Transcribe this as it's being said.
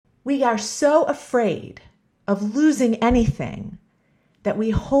We are so afraid of losing anything that we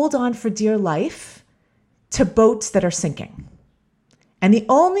hold on for dear life to boats that are sinking. And the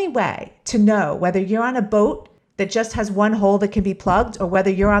only way to know whether you're on a boat that just has one hole that can be plugged or whether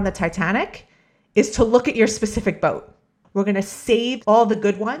you're on the Titanic is to look at your specific boat. We're going to save all the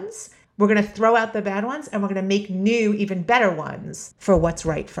good ones. We're going to throw out the bad ones, and we're going to make new, even better ones for what's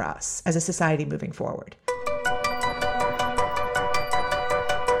right for us as a society moving forward.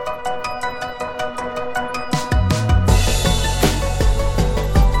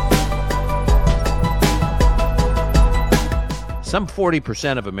 Some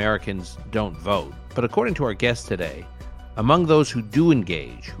 40% of Americans don't vote, but according to our guest today, among those who do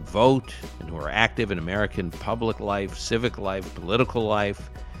engage, who vote, and who are active in American public life, civic life, political life,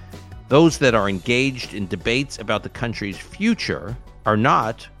 those that are engaged in debates about the country's future are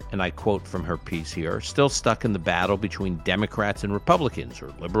not, and I quote from her piece here, still stuck in the battle between Democrats and Republicans,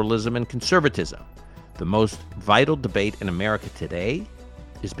 or liberalism and conservatism. The most vital debate in America today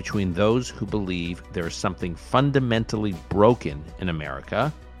is between those who believe there is something fundamentally broken in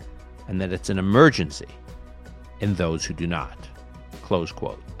America and that it's an emergency, and those who do not. Close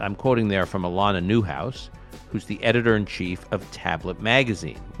quote. I'm quoting there from Alana Newhouse, who's the editor-in-chief of Tablet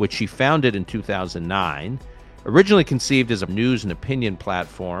magazine, which she founded in 2009, originally conceived as a news and opinion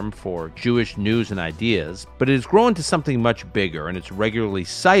platform for Jewish news and ideas, but it has grown to something much bigger, and it's regularly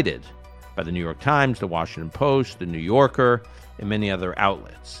cited by the New York Times, the Washington Post, the New Yorker, and many other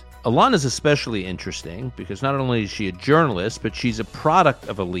outlets. Alana is especially interesting because not only is she a journalist, but she's a product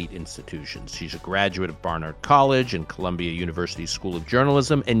of elite institutions. She's a graduate of Barnard College and Columbia University School of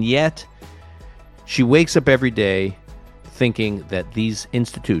Journalism, and yet she wakes up every day thinking that these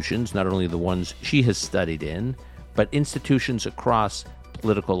institutions, not only the ones she has studied in, but institutions across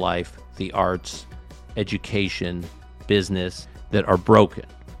political life, the arts, education, business, that are broken.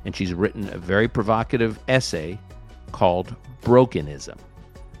 And she's written a very provocative essay called Brokenism.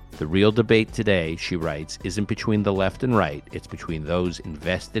 The real debate today, she writes, isn't between the left and right. It's between those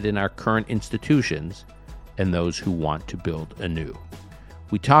invested in our current institutions and those who want to build anew.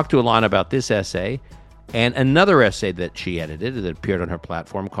 We talked to Alana about this essay and another essay that she edited that appeared on her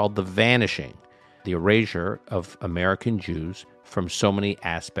platform called The Vanishing, the erasure of American Jews from so many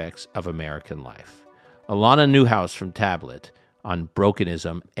aspects of American life. Alana Newhouse from Tablet on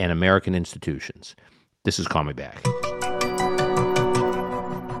Brokenism and American institutions. This is Call Me Back.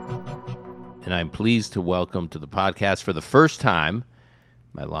 And I'm pleased to welcome to the podcast for the first time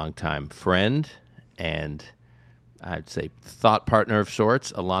my longtime friend and I'd say thought partner of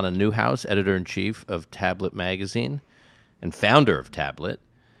sorts, Alana Newhouse, editor-in-chief of Tablet magazine and founder of Tablet,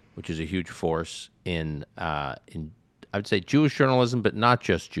 which is a huge force in I would say Jewish journalism, but not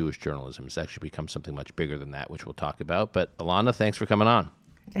just Jewish journalism. It's actually become something much bigger than that, which we'll talk about. But Alana, thanks for coming on.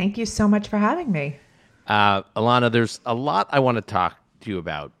 Thank you so much for having me. Alana, there's a lot I want to talk to you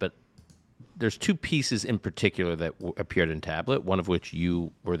about, but there's two pieces in particular that appeared in Tablet, one of which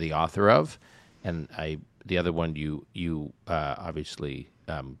you were the author of, and the other one you obviously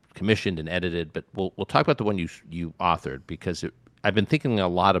commissioned and edited. But we'll talk about the one you authored because I've been thinking a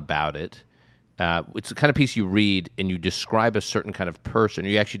lot about it. It's the kind of piece you read and you describe a certain kind of person.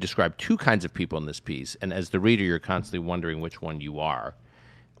 You actually describe two kinds of people in this piece, and as the reader, you're constantly wondering which one you are,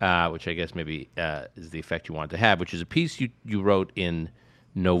 which I guess maybe is the effect you want to have, which is a piece you wrote in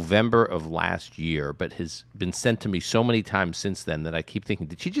November of last year, but has been sent to me so many times since then that I keep thinking,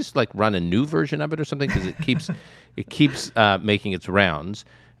 did she just like run a new version of it or something? Because it keeps making its rounds,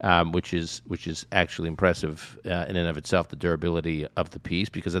 which is actually impressive in and of itself, the durability of the piece,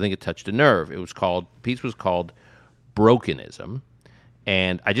 because I think it touched a nerve. The piece was called Brokenism,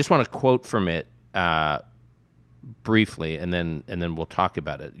 and I just want to quote from it briefly, and then we'll talk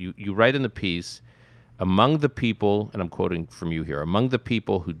about it. You write in the piece, among the people, and I'm quoting from you here, among the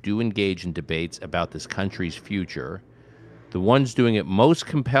people who do engage in debates about this country's future, the ones doing it most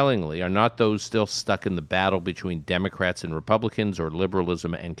compellingly are not those still stuck in the battle between Democrats and Republicans or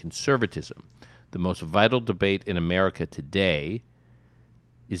liberalism and conservatism. The most vital debate in America today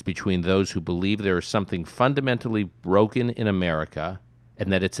is between those who believe there is something fundamentally broken in America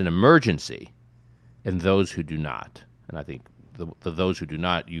and that it's an emergency, and those who do not. And I think those who do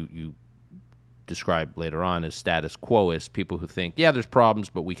not, you describe later on as status quoists, people who think, yeah, there's problems,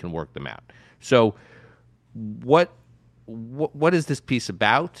 but we can work them out. So what is this piece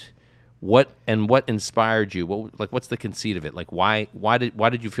about? What inspired you? What's the conceit of it? Like, why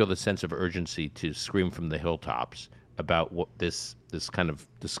did you feel the sense of urgency to scream from the hilltops about what this kind of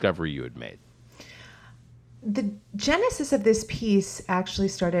discovery you had made? The genesis of this piece actually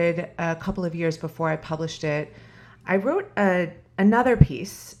started a couple of years before I published it. I wrote a another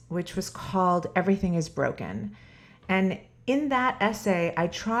piece, which was called Everything is Broken. And in that essay, I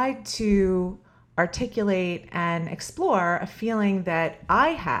tried to articulate and explore a feeling that I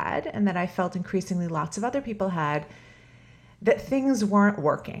had and that I felt increasingly lots of other people had, that things weren't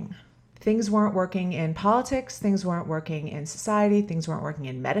working. Things weren't working in politics, things weren't working in society, things weren't working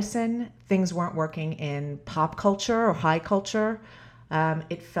in medicine, things weren't working in pop culture or high culture.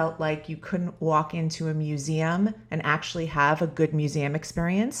 It felt like you couldn't walk into a museum and actually have a good museum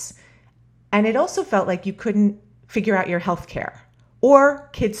experience. And it also felt like you couldn't figure out your healthcare or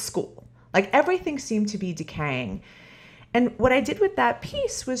kids' school. Like everything seemed to be decaying. And what I did with that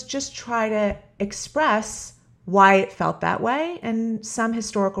piece was just try to express why it felt that way and some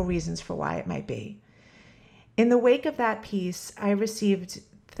historical reasons for why it might be. In the wake of that piece, I received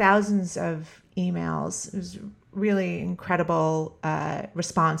thousands of emails. It was really incredible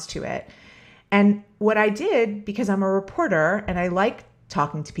response to it. And what I did, because I'm a reporter and I like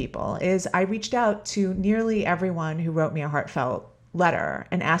talking to people, is I reached out to nearly everyone who wrote me a heartfelt letter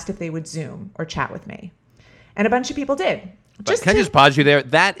and asked if they would Zoom or chat with me. And a bunch of people did. Can I just pause you there?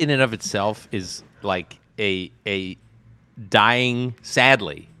 That in and of itself is like a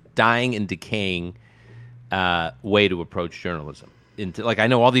sadly dying and decaying way to approach journalism. Like I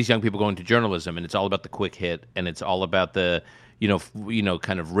know all these young people going to journalism, and it's all about the quick hit, and it's all about the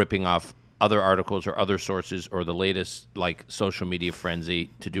kind of ripping off other articles or other sources or the latest like social media frenzy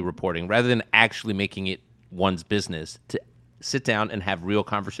to do reporting, rather than actually making it one's business to sit down and have real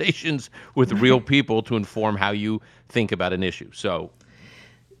conversations with real people to inform how you think about an issue. So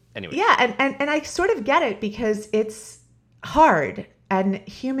anyway. Yeah, and I sort of get it because it's hard and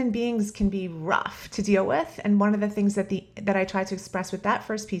human beings can be rough to deal with. And one of the things that I tried to express with that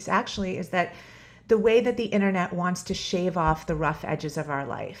first piece actually is that the way that the internet wants to shave off the rough edges of our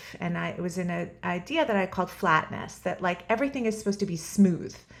life. And it was in an idea that I called flatness, that like everything is supposed to be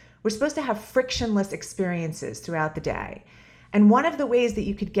smooth. We're supposed to have frictionless experiences throughout the day. And one of the ways that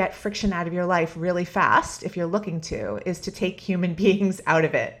you could get friction out of your life really fast, if you're looking to, is to take human beings out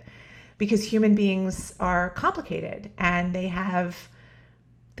of it. Because human beings are complicated and they're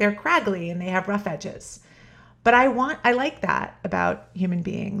craggly and they have rough edges. But I like that about human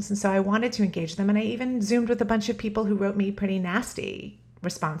beings. And so I wanted to engage them. And I even Zoomed with a bunch of people who wrote me pretty nasty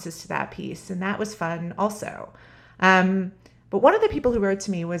responses to that piece. And that was fun also. But one of the people who wrote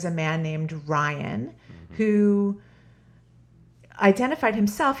to me was a man named Ryan, who identified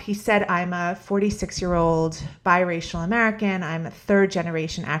himself. He said, I'm a 46-year-old biracial American. I'm a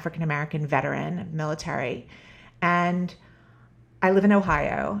third-generation African-American veteran, military. And I live in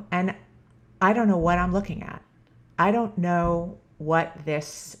Ohio. And I don't know what I'm looking at. I don't know what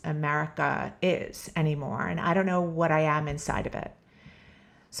this America is anymore. And I don't know what I am inside of it.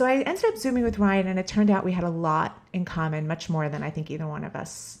 So I ended up Zooming with Ryan, and it turned out we had a lot in common, much more than I think either one of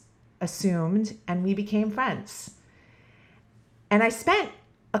us assumed. And we became friends. And I spent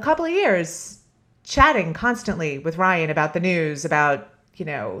a couple of years chatting constantly with Ryan about the news, about,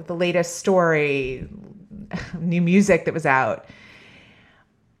 the latest story, new music that was out.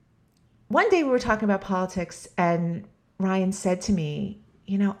 One day we were talking about politics, and Ryan said to me,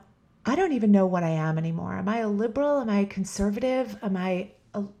 I don't even know what I am anymore. Am I a liberal? Am I a conservative? Am I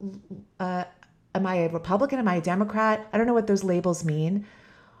a Republican? Am I a Democrat? I don't know what those labels mean.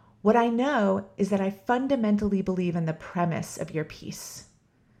 What I know is that I fundamentally believe in the premise of your piece,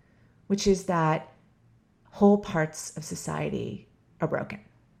 which is that whole parts of society are broken.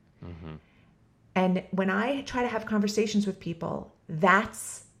 Mm-hmm. And when I try to have conversations with people,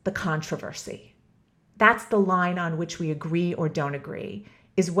 that's the controversy. That's the line on which we agree or don't agree,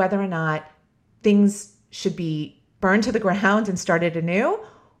 is whether or not things should be burned to the ground and started anew,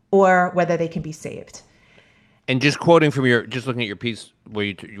 or whether they can be saved. And just quoting from just looking at your piece where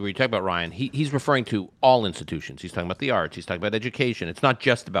you talk about Ryan, he's referring to all institutions. He's talking about the arts. He's talking about education. It's not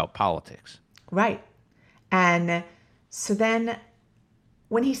just about politics. Right. And so then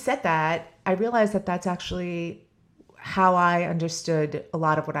when he said that, I realized that that's actually how I understood a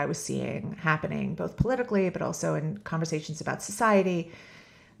lot of what I was seeing happening, both politically, but also in conversations about society,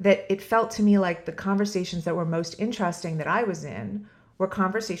 that it felt to me like the conversations that were most interesting that I was in were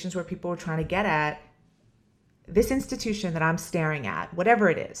conversations where people were trying to get at this institution that I'm staring at, whatever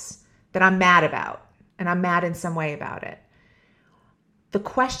it is, that I'm mad about, and I'm mad in some way about it. The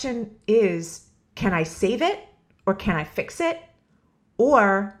question is, can I save it, or can I fix it,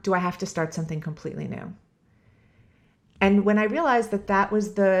 or do I have to start something completely new? And when I realized that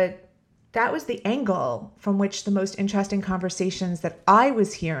was the angle from which the most interesting conversations that I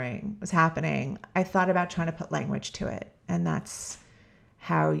was hearing was happening, I thought about trying to put language to it. And that's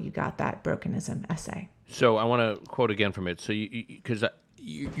how you got that brokenism essay. So I want to quote again from it. So because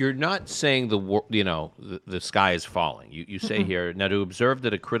you're not saying the sky is falling. You say Mm-mm. here now to observe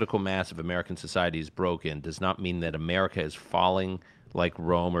that a critical mass of American society is broken does not mean that America is falling like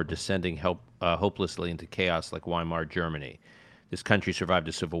Rome or descending hopelessly into chaos like Weimar Germany. This country survived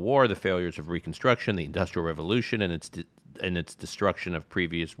a civil war, the failures of Reconstruction, the Industrial Revolution, and its destruction of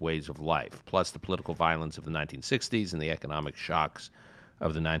previous ways of life, plus the political violence of the 1960s and the economic shocks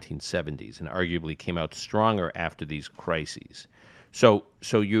of the 1970s, and arguably came out stronger after these crises. So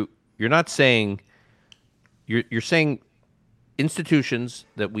you're not saying you're saying institutions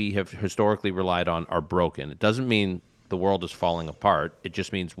that we have historically relied on are broken. It doesn't mean the world is falling apart. It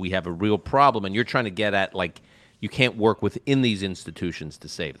just means we have a real problem, and you're trying to get at like you can't work within these institutions to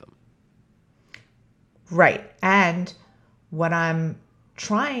save them. Right. And what I'm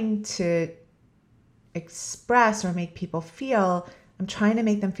trying to express or make people feel, I'm trying to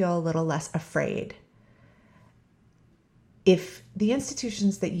make them feel a little less afraid. If the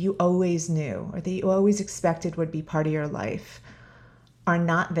institutions that you always knew or that you always expected would be part of your life are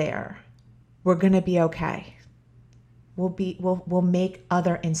not there, we're going to be okay. We'll make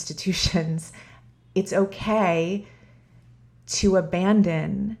other institutions. It's okay to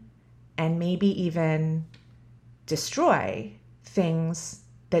abandon and maybe even destroy things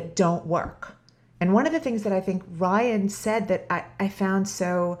that don't work. And one of the things that I think Ryan said that I found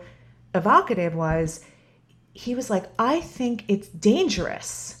so evocative was he was like, I think it's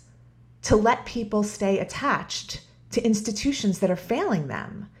dangerous to let people stay attached to institutions that are failing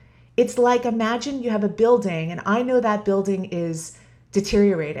them. It's like, imagine you have a building and I know that building is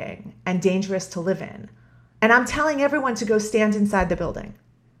deteriorating and dangerous to live in. And I'm telling everyone to go stand inside the building.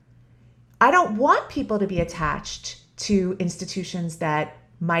 I don't want people to be attached to institutions that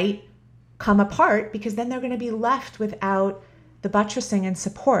might come apart because then they're going to be left without the buttressing and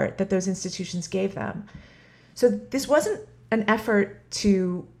support that those institutions gave them. So this wasn't an effort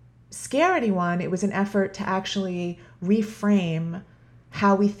to scare anyone. It was an effort to actually reframe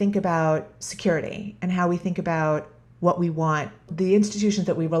how we think about security and how we think about what we want, the institutions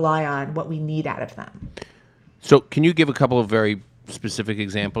that we rely on, what we need out of them. So can you give a couple of very specific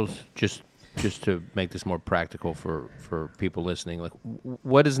examples just to make this more practical for people listening? Like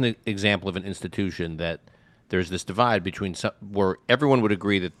what is an example of an institution that there's this divide between where everyone would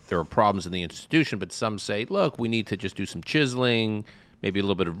agree that there are problems in the institution, but some say, look, we need to just do some chiseling, maybe a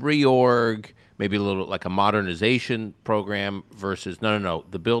little bit of reorg, maybe a little like a modernization program versus no,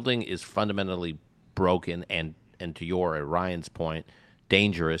 the building is fundamentally broken and to Ryan's point,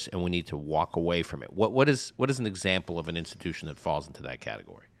 dangerous, and we need to walk away from it. What is an example of an institution that falls into that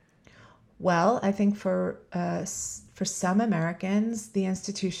category? Well, I think for some Americans, the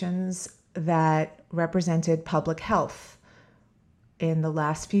institutions that represented public health in the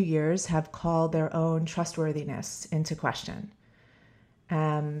last few years have called their own trustworthiness into question.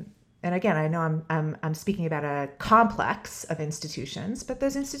 And again, I know I'm speaking about a complex of institutions, but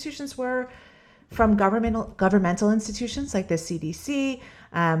those institutions were from governmental institutions like the CDC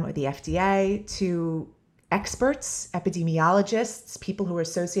or the FDA to experts, epidemiologists, people who were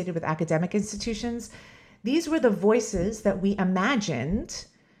associated with academic institutions. These were the voices that we imagined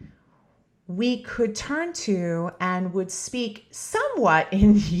we could turn to and would speak somewhat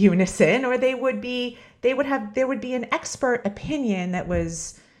in unison, or there would be an expert opinion that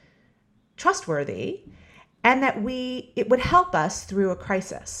was trustworthy and that it would help us through a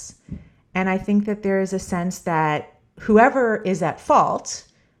crisis. And I think that there is a sense that whoever is at fault,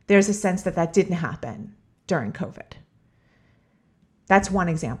 there's a sense that didn't happen during COVID. That's one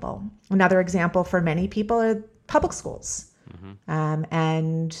example. Another example for many people are public schools. Mm-hmm.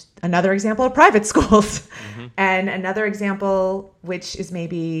 And another example of private schools. Mm-hmm. And another example, which is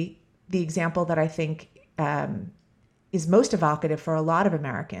maybe the example that I think is most evocative for a lot of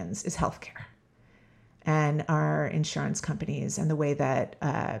Americans, is healthcare and our insurance companies and the way that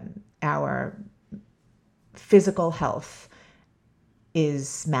our physical health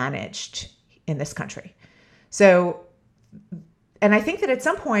is managed in this country. So, and I think that at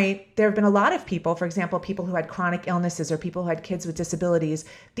some point there have been a lot of people, for example, people who had chronic illnesses or people who had kids with disabilities.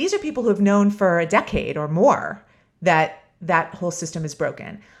 These are people who have known for a decade or more that whole system is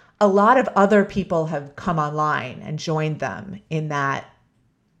broken. A lot of other people have come online and joined them in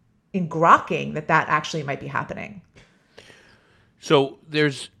grokking that actually might be happening. So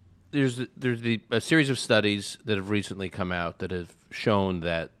there's a series of studies that have recently come out that have shown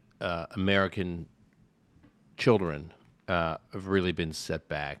that American children have really been set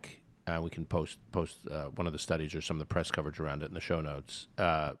back. We can post one of the studies or some of the press coverage around it in the show notes.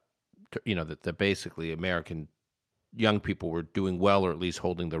 That basically American young people were doing well or at least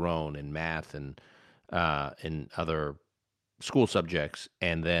holding their own in math and in other school subjects,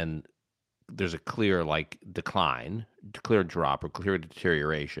 and then there's a clear decline, clear drop, or clear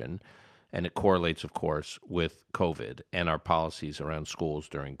deterioration, and it correlates, of course, with COVID and our policies around schools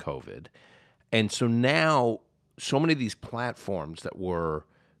during COVID. And so now, so many of these platforms that were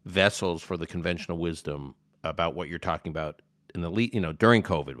vessels for the conventional wisdom about what you're talking about in during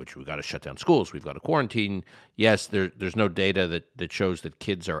COVID, which we've got to shut down schools, we've got to quarantine. Yes, there's no data that shows that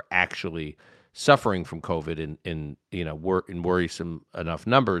kids are actually suffering from COVID in worrisome enough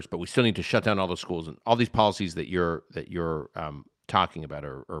numbers, but we still need to shut down all the schools and all these policies that you're talking about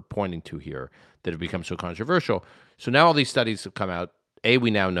or pointing to here that have become so controversial. So now all these studies have come out.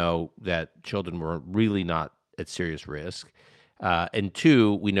 We now know that children were really not at serious risk. And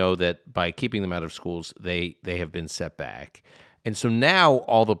two, we know that by keeping them out of schools, they have been set back. And so now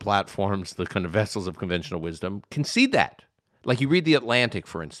all the platforms, the kind of vessels of conventional wisdom, concede that. Like you read The Atlantic,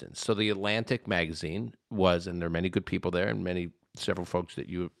 for instance. So The Atlantic magazine was, and there are many good people there and several folks that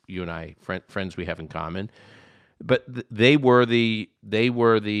you and I, friends we have in common, but they were the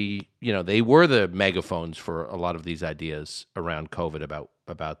megaphones for a lot of these ideas around COVID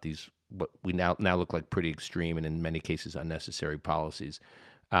about these what we now look like pretty extreme and in many cases unnecessary policies,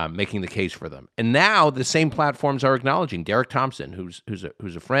 making the case for them. And now the same platforms are acknowledging. Derek Thompson, who's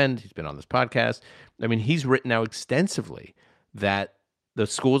a friend, he's been on this podcast. I mean, he's written now extensively that the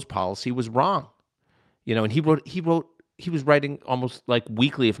school's policy was wrong. And he was writing almost like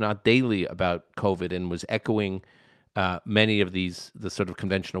weekly, if not daily, about COVID and was echoing many of the sort of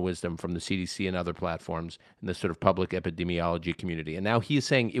conventional wisdom from the CDC and other platforms in the sort of public epidemiology community. And now he is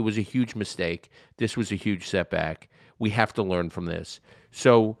saying it was a huge mistake. This was a huge setback. We have to learn from this.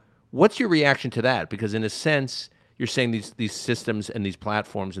 So what's your reaction to that? Because in a sense, you're saying these systems and these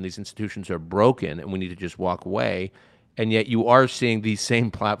platforms and these institutions are broken and we need to just walk away. And yet you are seeing these same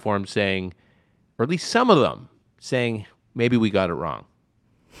platforms saying, or at least some of them saying, maybe we got it wrong.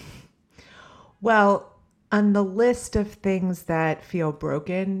 Well, on the list of things that feel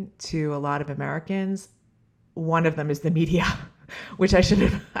broken to a lot of Americans, one of them is the media, which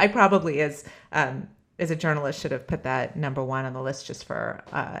I probably as a journalist should have put that number one on the list just for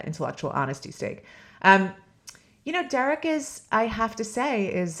intellectual honesty's sake. Derek I have to say,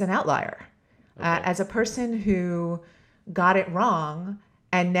 is an outlier. Okay. As a person who got it wrong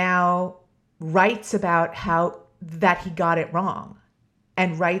and now writes about how that he got it wrong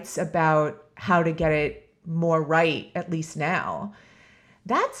and writes about how to get it more right, at least now,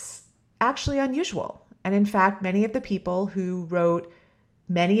 that's actually unusual. And in fact, many of the people who wrote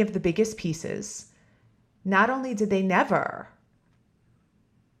many of the biggest pieces, not only did they never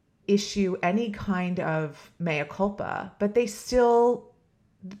issue any kind of mea culpa, but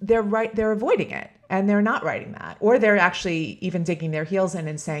they're avoiding it and they're not writing that, or they're actually even digging their heels in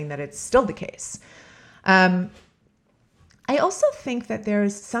and saying that it's still the case. I also think that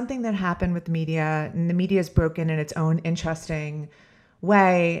there's something that happened with the media, and the media is broken in its own interesting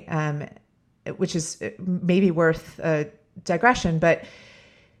way, which is maybe worth a digression. But,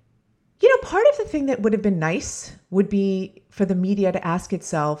 part of the thing that would have been nice would be for the media to ask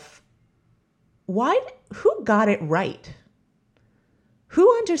itself, who got it right?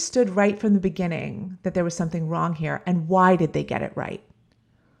 Who understood right from the beginning that there was something wrong here, and why did they get it right?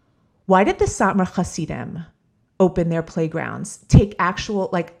 Why did the Satmar Hasidim open their playgrounds, take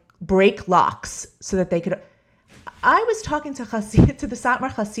actual, break locks so that they could... I was talking to the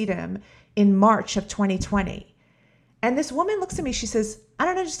Satmar Hasidim in March of 2020, and this woman looks at me, she says, I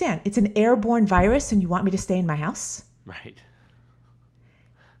don't understand. It's an airborne virus and you want me to stay in my house? Right.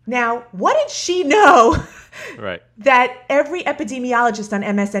 Now, what did she know right. that every epidemiologist on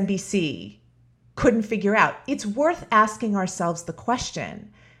MSNBC couldn't figure out? It's worth asking ourselves the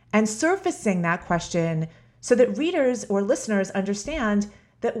question and surfacing that question so that readers or listeners understand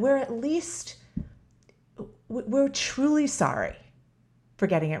that we're truly sorry for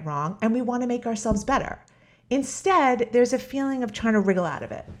getting it wrong and we want to make ourselves better. Instead, there's a feeling of trying to wriggle out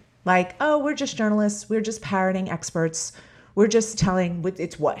of it. Like, oh, we're just journalists. We're just parroting experts. We're just telling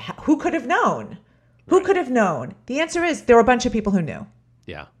who could have known? Who Right. could have known? The answer is there were a bunch of people who knew.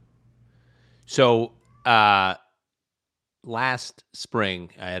 Yeah. So last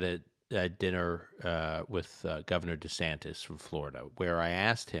spring, I had a dinner with Governor DeSantis from Florida, where I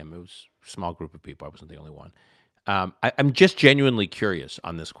asked him, it was a small group of people, I wasn't the only one. I'm just genuinely curious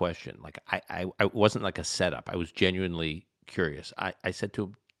on this question. Like, I wasn't like a setup. I was genuinely curious. I said to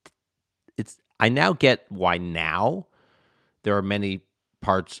him, I now get why now there are many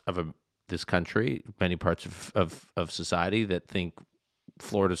parts of this country, many parts of society that think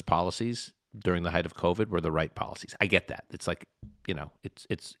Florida's policies during the height of COVID were the right policies. I get that. It's like,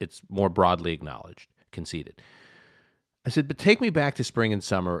 it's more broadly acknowledged. conceded. I said, but take me back to spring and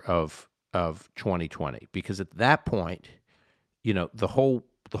summer of 2020, because at that point, the whole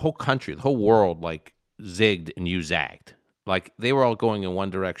country, the whole world, like zigged and you zagged. Like they were all going in one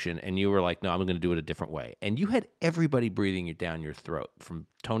direction, and you were like, "No, I'm going to do it a different way." And you had everybody breathing it down your throat, from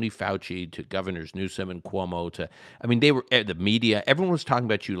Tony Fauci to Governors Newsom and Cuomo to, I mean, they were the media. Everyone was talking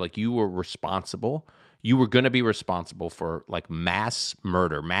about you like you were responsible. You were going to be responsible for like mass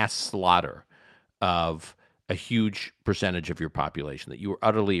murder, mass slaughter of a huge percentage of your population. That you were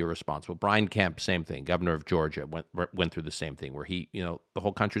utterly irresponsible. Brian Kemp, same thing. Governor of Georgia went through the same thing, where he, the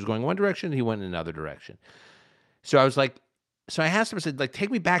whole country was going one direction, he went in another direction. So I was like. So I asked him, I said, like, take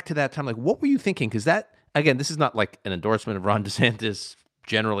me back to that time. Like, what were you thinking? Because that, again, this is not like an endorsement of Ron DeSantis.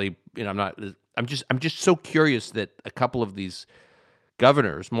 Generally, I'm just so curious that a couple of these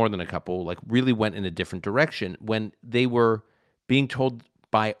governors, more than a couple, like really went in a different direction when they were being told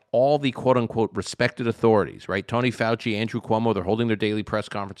by all the quote unquote respected authorities, right? Tony Fauci, Andrew Cuomo, they're holding their daily press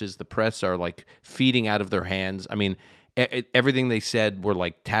conferences. The press are like feeding out of their hands. I mean, everything they said were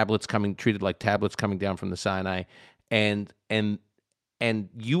like treated like tablets coming down from the Sinai. And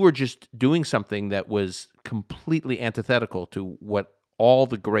you were just doing something that was completely antithetical to what all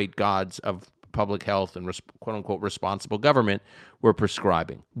the great gods of public health and quote unquote responsible government were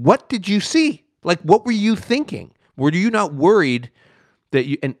prescribing. What did you see? Like, what were you thinking? Were you not worried that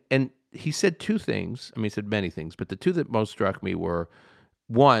you, and he said two things. I mean, he said many things, but the two that most struck me were,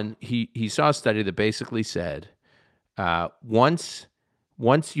 one, he saw a study that basically said, once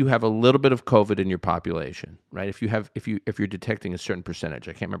you have a little bit of COVID in your population, right? If you're detecting a certain percentage,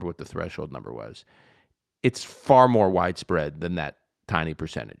 I can't remember what the threshold number was, it's far more widespread than that tiny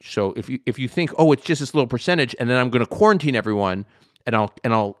percentage. So if you think, oh, it's just this little percentage, and then I'm going to quarantine everyone, and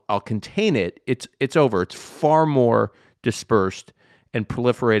I'll contain it, it's over. It's far more dispersed and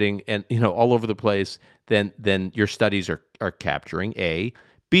proliferating, and all over the place than your studies are capturing. A,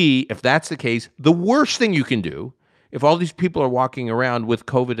 B, if that's the case, the worst thing you can do, if all these people are walking around with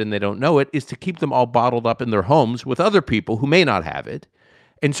COVID and they don't know it, is to keep them all bottled up in their homes with other people who may not have it.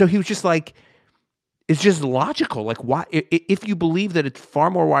 And so he was just like, it's just logical. Like, why, if you believe that it's far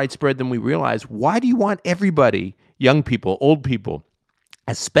more widespread than we realize, why do you want everybody, young people, old people,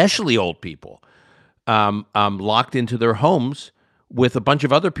 especially old people, locked into their homes with a bunch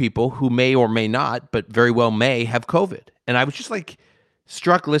of other people who may or may not, but very well may have COVID? And I was just like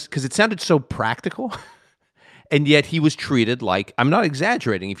struck, because it sounded so practical. And yet he was treated like, I'm not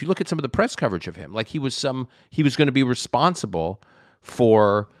exaggerating, if you look at some of the press coverage of him, like he was going to be responsible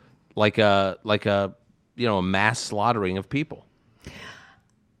for like a mass slaughtering of people.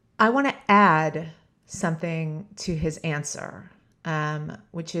 I want to add something to his answer,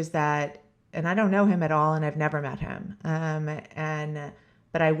 which is that, and I don't know him at all, and I've never met him,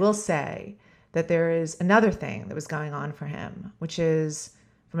 but I will say that there is another thing that was going on for him, which is,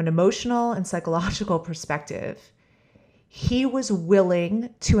 from an emotional and psychological perspective, he was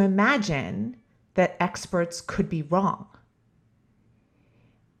willing to imagine that experts could be wrong,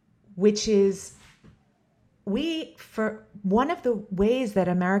 which is, for one of the ways that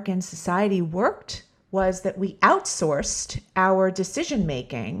American society worked was that we outsourced our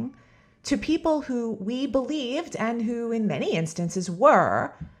decision-making to people who we believed and who in many instances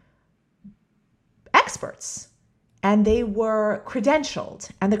were experts. And they were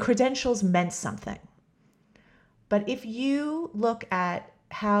credentialed, and the credentials meant something. But if you look at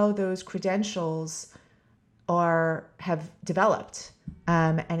how those credentials have developed,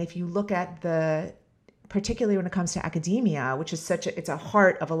 and if you look at particularly when it comes to academia, which is it's a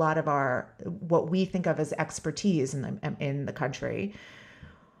heart of a lot of what we think of as expertise in the country.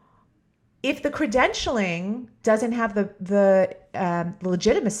 If the credentialing doesn't have the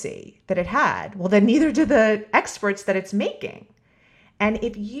legitimacy that it had, well, then neither do the experts that it's making. And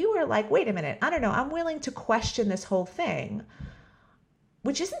if you are like, wait a minute, I don't know, I'm willing to question this whole thing,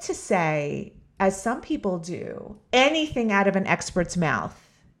 which isn't to say, as some people do, anything out of an expert's mouth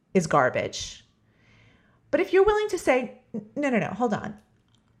is garbage. But if you're willing to say, no, hold on,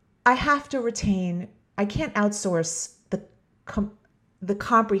 I can't outsource the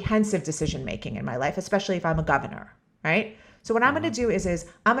comprehensive decision-making in my life, especially if I'm a governor, right? So what I'm going to do is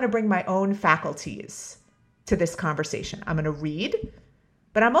I'm going to bring my own faculties to this conversation. I'm going to read,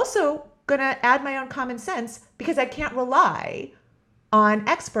 but I'm also going to add my own common sense, because I can't rely on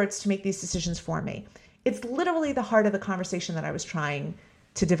experts to make these decisions for me. It's literally the heart of the conversation that I was trying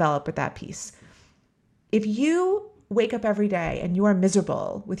to develop with that piece. If you wake up every day and you are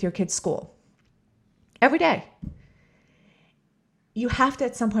miserable with your kid's school, every day, you have to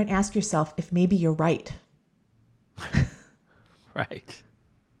at some point ask yourself if maybe you're right. Right.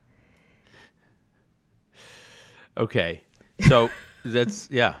 Okay. So that's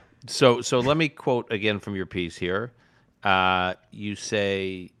yeah. So let me quote again from your piece here.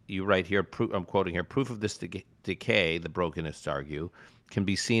 You write here. I'm quoting here. Proof of this decay, the brokenness argue, can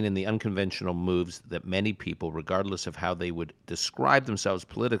be seen in the unconventional moves that many people, regardless of how they would describe themselves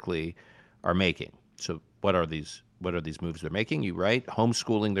politically, are making. So what are these? What are these moves they're making? You write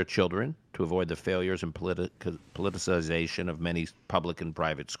homeschooling their children to avoid the failures and politicization of many public and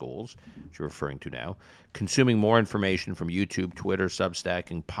private schools, which you're referring to now. Consuming more information from YouTube, Twitter,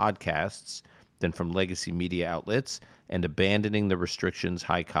 Substack, and podcasts than from legacy media outlets, and abandoning the restrictions,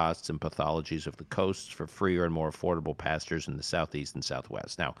 high costs, and pathologies of the coasts for freer and more affordable pastures in the Southeast and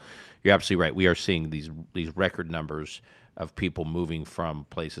Southwest. Now, you're absolutely right. We are seeing these record numbers of people moving from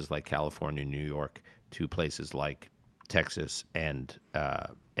places like California, New York, to places like Texas and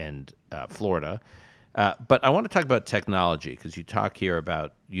Florida. But I want to talk about technology because you talk here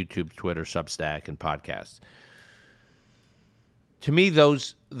about YouTube, Twitter, Substack, and podcasts. To me,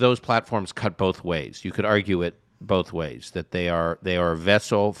 those platforms cut both ways. You could argue it both ways, that they are a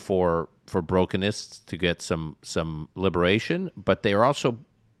vessel for brokenness to get some liberation, but they are also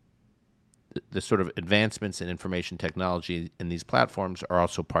the sort of advancements in information technology in these platforms are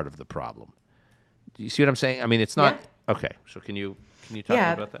also part of the problem. Do you see what I'm saying? I mean, it's not okay. So can you talk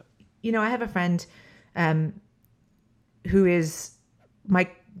about that? I have a friend who is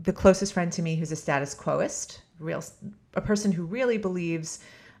the closest friend to me, who's a status quoist, a person who really believes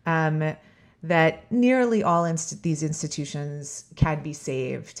that nearly all these institutions can be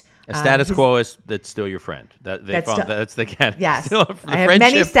saved. A status quoist that's still your friend. That's the cat. Yes, still I have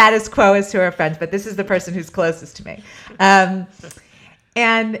many status quoists who are friends, but this is the person who's closest to me.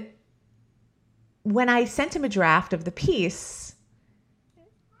 And when I sent him a draft of the piece,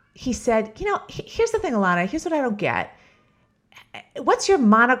 he said, here's the thing, Alana, here's what I don't get. What's your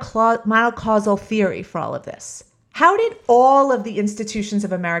monocausal theory for all of this? How did all of the institutions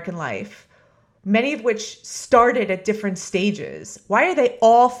of American life, many of which started at different stages, why are they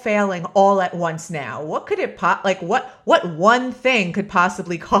all failing all at once now? What could it what one thing could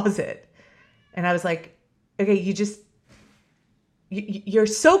possibly cause it? And I was like, okay, you're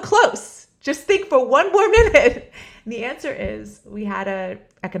so close. Just think for one more minute. And the answer is we had an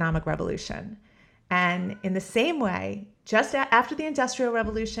economic revolution. And in the same way, just after the Industrial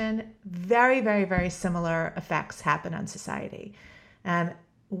Revolution, very, very, very similar effects happen on society.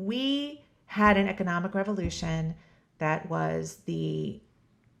 We had an economic revolution that was the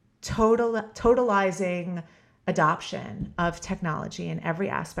totalizing adoption of technology in every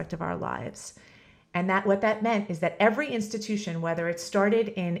aspect of our lives. And what that meant is that every institution, whether it started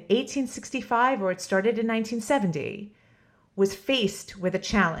in 1865 or it started in 1970, was faced with a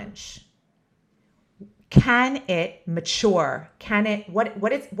challenge. Can it mature?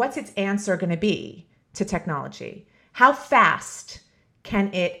 What's its answer going to be to technology? How fast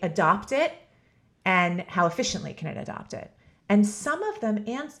can it adopt it? And how efficiently can it adopt it? And some of them,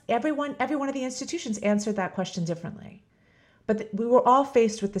 every one of the institutions answered that question differently. But we were all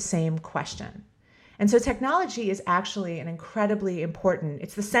faced with the same question. And so technology is actually an incredibly important,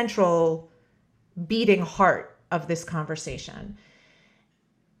 it's the central beating heart of this conversation.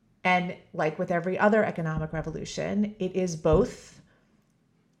 And like with every other economic revolution, it is both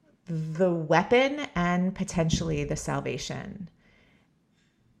the weapon and potentially the salvation.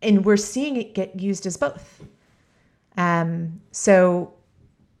 And we're seeing it get used as both. So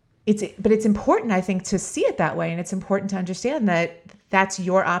it's important, I think, to see it that way. And it's important to understand that that's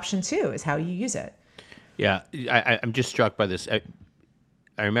your option too, is how you use it. Yeah, I'm just struck by this. I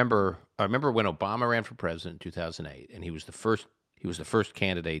remember when Obama ran for president in 2008, and he was the first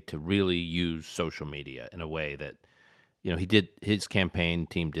candidate to really use social media in a way that, his campaign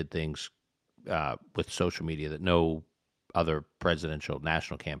team did things with social media that no other presidential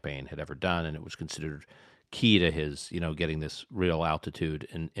national campaign had ever done, and it was considered key to his, getting this real altitude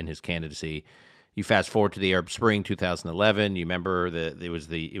in his candidacy. You fast forward to the Arab Spring 2011. You remember it was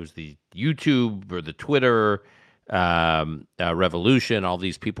the YouTube or the Twitter revolution. All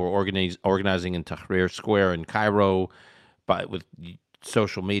these people were organizing in Tahrir Square in Cairo, with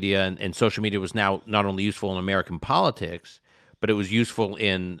social media, and social media was now not only useful in American politics, but it was useful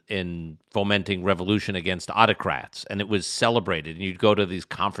in fomenting revolution against autocrats, and it was celebrated. And you'd go to these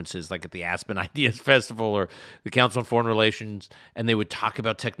conferences like at the Aspen Ideas Festival or the Council on Foreign Relations, and they would talk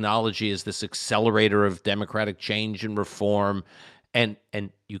about technology as this accelerator of democratic change and reform. And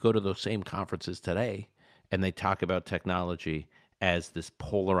you go to those same conferences today, and they talk about technology as this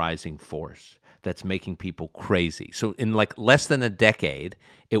polarizing force that's making people crazy. So in like less than a decade,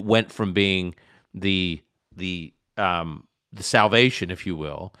 it went from being the salvation, if you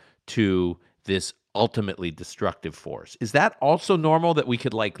will, to this ultimately destructive force. Is that also normal, that we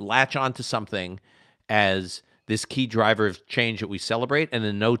could like latch onto something as this key driver of change that we celebrate, and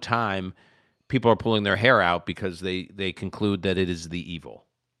in no time people are pulling their hair out because they conclude that it is the evil?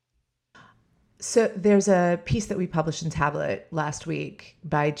 So there's a piece that we published in Tablet last week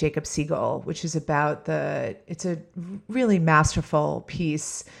by Jacob Siegel, which is about it's a really masterful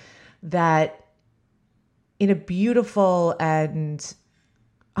piece that in a beautiful and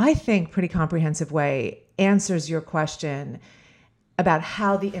I think pretty comprehensive way answers your question about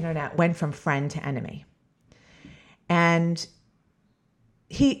how the internet went from friend to enemy. And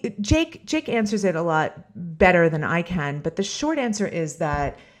Jake answers it a lot better than I can, but the short answer is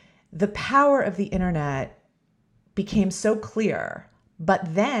that the power of the internet became so clear, but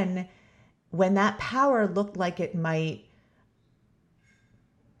then when that power looked like it might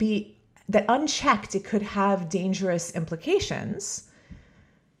be, that unchecked, it could have dangerous implications,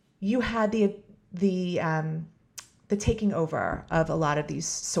 you had the taking over of a lot of these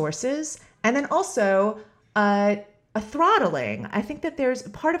sources, and then also a throttling. I think that there's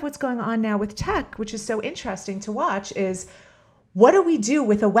part of what's going on now with tech, which is so interesting to watch, is what do we do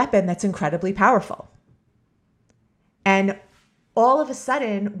with a weapon that's incredibly powerful? And all of a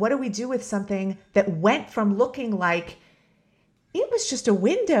sudden, what do we do with something that went from looking like it was just a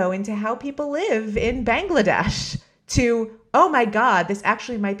window into how people live in Bangladesh to, oh my God, this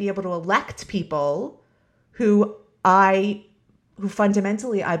actually might be able to elect people who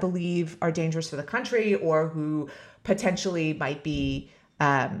fundamentally I believe are dangerous for the country, or who potentially might be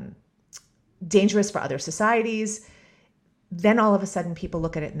dangerous for other societies. Then all of a sudden people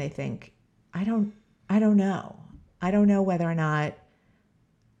look at it and they think, I don't know. I don't know whether or not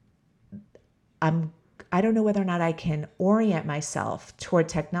I can orient myself toward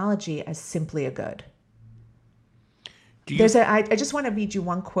technology as simply a good. I just want to read you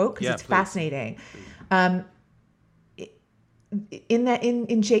one quote because it's fascinating.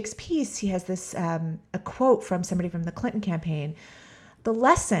 In Jake's piece, he has this a quote from somebody from the Clinton campaign. The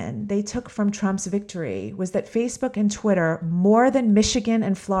lesson they took from Trump's victory was that Facebook and Twitter, more than Michigan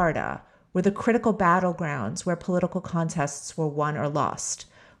and Florida, were the critical battlegrounds where political contests were won or lost.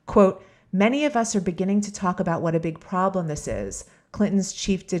 Quote, many of us are beginning to talk about what a big problem this is, Clinton's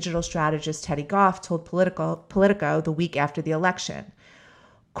chief digital strategist Teddy Goff told Politico the week after the election.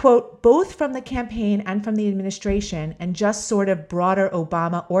 Quote, both from the campaign and from the administration and just sort of broader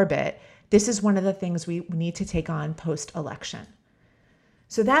Obama orbit, this is one of the things we need to take on post-election.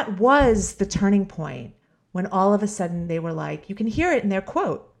 So that was the turning point when all of a sudden they were like, you can hear it in their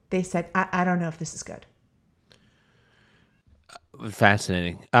quote. They said, I don't know if this is good.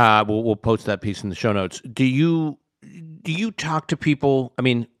 Fascinating. We'll post that piece in the show notes. Do you talk to people? I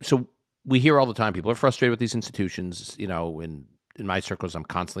mean, so we hear all the time people are frustrated with these institutions. You know, in my circles, I'm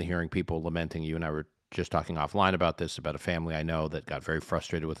constantly hearing people lamenting. You and I were just talking offline about this, about a family I know that got very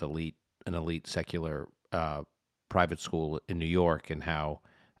frustrated with an elite secular private school in New York, and how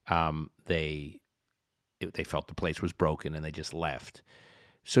they felt the place was broken and they just left.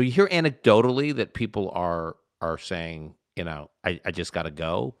 So you hear anecdotally that people are saying, you know, I just got to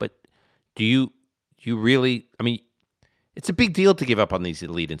go. But do you really? I mean, it's a big deal to give up on these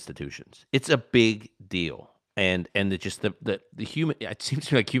elite institutions. It's a big deal, and the human. It seems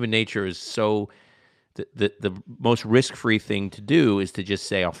to me like human nature is so. The most risk-free thing to do is to just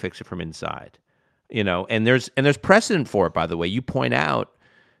say, I'll fix it from inside. You know, and there's precedent for it, by the way. You point out,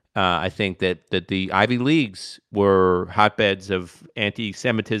 I think that the Ivy Leagues were hotbeds of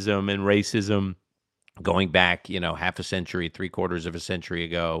anti-Semitism and racism going back, you know, half a century, 3/4 of a century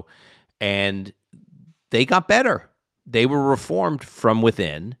ago, and they got better. They were reformed from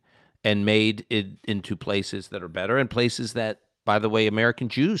within and made it into places that are better, and places that, by the way, American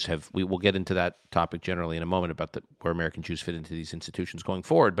Jews have. We will get into that topic generally in a moment about where American Jews fit into these institutions going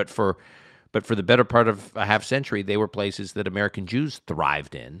forward. But for the better part of a half century, they were places that American Jews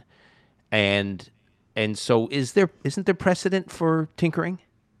thrived in. And so isn't there precedent for tinkerists?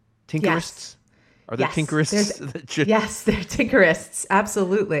 Yes. Are there tinkerists that should... Yes, they're tinkerists.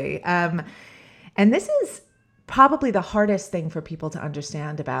 Absolutely. And this is probably the hardest thing for people to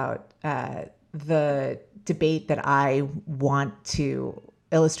understand about the debate that I want to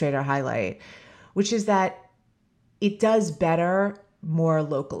illustrate or highlight, which is that it does better more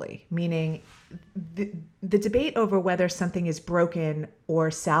locally, meaning the debate over whether something is broken or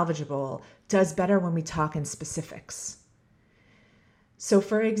salvageable does better when we talk in specifics. So,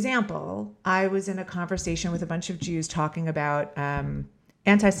 for example, I was in a conversation with a bunch of Jews talking about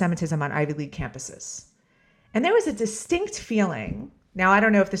anti-Semitism on Ivy League campuses. And there was a distinct feeling, now I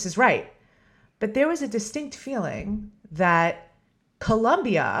don't know if this is right, but there was a distinct feeling that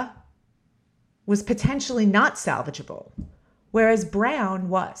Columbia was potentially not salvageable, whereas Brown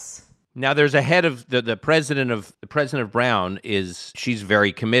was. Now there's a head of the president of Brown she's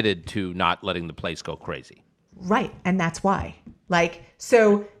very committed to not letting the place go crazy. Right. And that's why.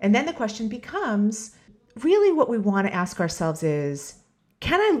 And then the question becomes, really what we want to ask ourselves is,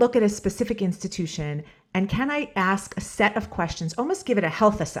 can I look at a specific institution and can I ask a set of questions, almost give it a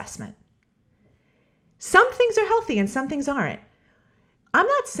health assessment? Some things are healthy and some things aren't. I'm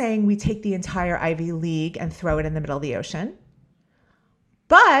not saying we take the entire Ivy League and throw it in the middle of the ocean,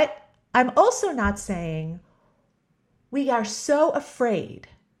 but I'm also not saying we are so afraid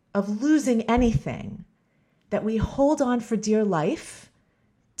of losing anything that we hold on for dear life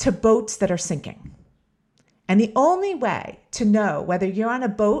to boats that are sinking. And the only way to know whether you're on a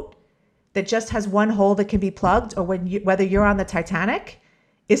boat that just has one hole that can be plugged or whether you're on the Titanic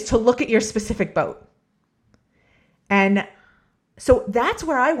is to look at your specific boat. And so that's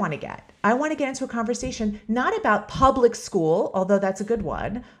where I want to get. I want to get into a conversation not about public school, although that's a good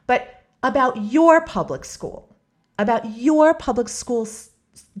one, but about your public school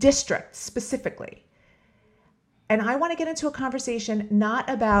district specifically. And I want to get into a conversation not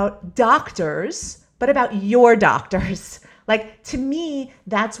about doctors, but about your doctors. To me,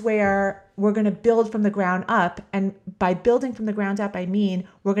 that's where we're going to build from the ground up. And by building from the ground up, I mean,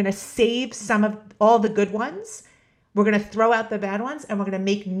 we're going to save some of all the good ones. We're going to throw out the bad ones and we're going to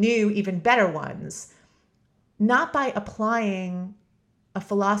make new, even better ones. Not by applying a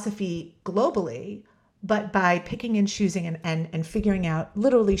philosophy globally, but by picking and choosing and figuring out,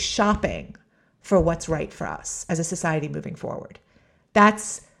 literally shopping for what's right for us as a society moving forward.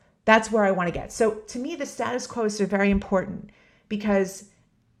 That's where I want to get. So to me, the status quos are very important because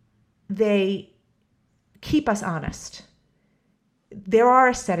they keep us honest. There are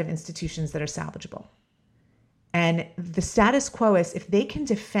a set of institutions that are salvageable. And the status quo is if they can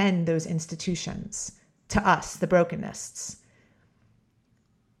defend those institutions to us, the brokenists,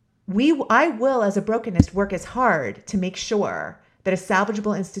 I will, as a brokenist, work as hard to make sure that a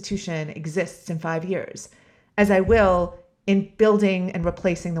salvageable institution exists in 5 years as I will in building and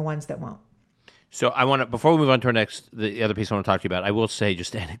replacing the ones that won't. So I want to, before we move on to the other piece I want to talk to you about, I will say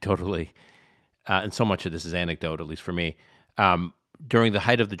just anecdotally, and so much of this is anecdote, at least for me, during the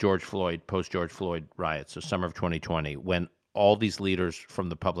height of the post-George Floyd riots, so summer of 2020, when all these leaders from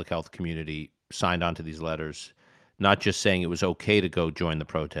the public health community signed onto these letters, not just saying it was okay to go join the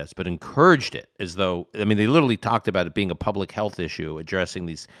protests, but encouraged it as though, they literally talked about it being a public health issue, addressing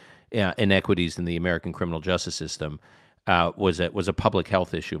these inequities in the American criminal justice system, was a public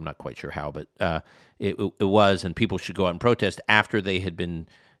health issue. I'm not quite sure how, but it was, and people should go out and protest after they had been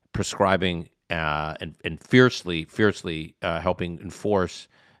prescribing and fiercely helping enforce,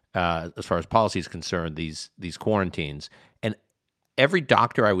 as far as policy is concerned, these quarantines. And every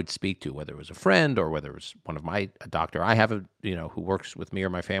doctor I would speak to, whether it was a friend or whether it was a doctor I have, who works with me or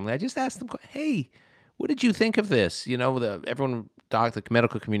my family, I just asked them, hey, what did you think of this? The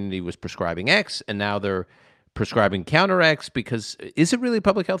medical community was prescribing X, and now they're prescribing counter X because is it really a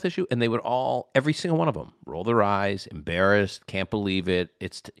public health issue? And they would every single one of them, roll their eyes, embarrassed, can't believe it.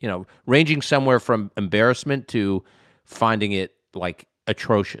 It's, ranging somewhere from embarrassment to finding it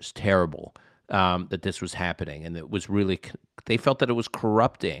atrocious, terrible, that this was happening. And it was really, they felt that it was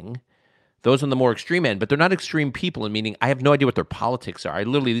corrupting those on the more extreme end, but they're not extreme people, and meaning I have no idea what their politics are.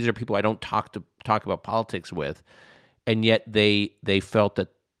 These are people I don't talk about politics with. And yet they felt that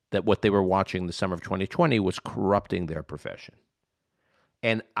what they were watching the summer of 2020 was corrupting their profession.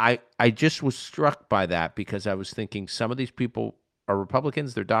 And I just was struck by that because I was thinking some of these people are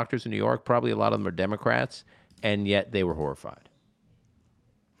Republicans, they're doctors in New York, probably a lot of them are Democrats, and yet they were horrified.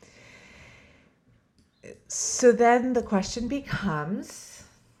 So then the question becomes,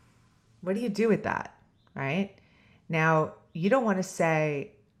 what do you do with that, right? Now, you don't want to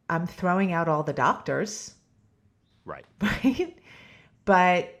say, I'm throwing out all the doctors. Right. Right?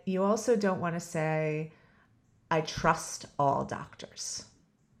 But you also don't want to say, I trust all doctors.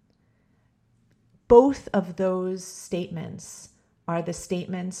 Both of those statements are the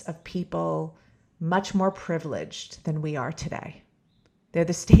statements of people much more privileged than we are today. They're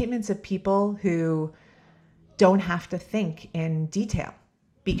the statements of people who don't have to think in detail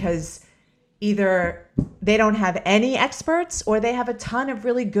because either they don't have any experts or they have a ton of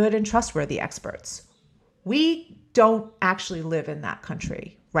really good and trustworthy experts. We don't actually live in that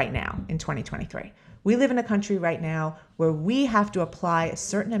country right now in 2023. We live in a country right now where we have to apply a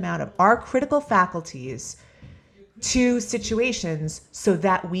certain amount of our critical faculties to situations so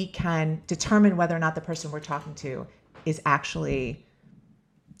that we can determine whether or not the person we're talking to is actually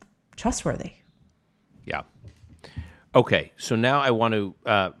trustworthy. Yeah. Okay, so now I want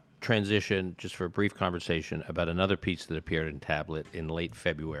to transition just for a brief conversation about another piece that appeared in Tablet in late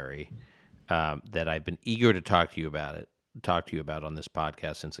February that I've been eager to talk to you about on this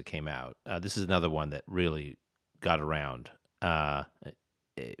podcast since it came out. This is another one that really got around.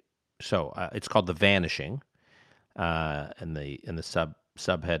 It's called The Vanishing, and the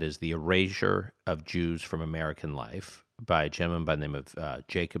subhead is The Erasure of Jews from American Life by a gentleman by the name of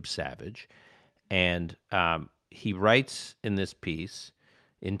Jacob Savage. And he writes in this piece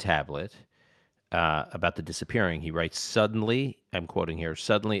in Tablet about the disappearing. He writes, suddenly, I'm quoting here,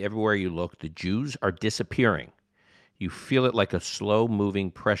 suddenly everywhere you look, the Jews are disappearing. You feel it like a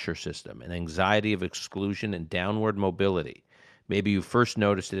slow-moving pressure system, an anxiety of exclusion and downward mobility. Maybe you first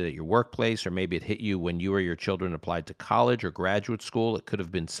noticed it at your workplace, or maybe it hit you when you or your children applied to college or graduate school. It could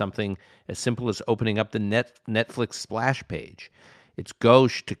have been something as simple as opening up the Netflix splash page. It's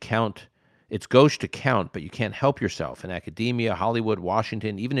gauche to count, but you can't help yourself. In academia, Hollywood,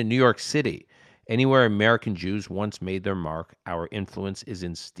 Washington, even in New York City, anywhere American Jews once made their mark, our influence is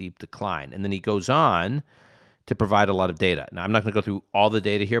in steep decline. And then he goes on to provide a lot of data. Now, I'm not going to go through all the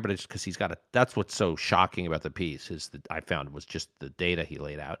data here, but it's because that's what's so shocking about the piece is that I found was just the data he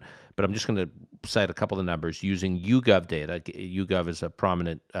laid out. But I'm just going to cite a couple of the numbers using YouGov data. YouGov is a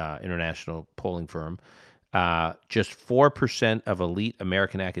prominent international polling firm. Just 4% of elite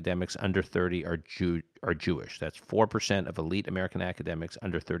American academics under 30 are Jewish. That's 4% of elite American academics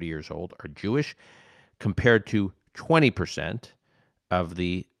under 30 years old are Jewish, compared to 20% of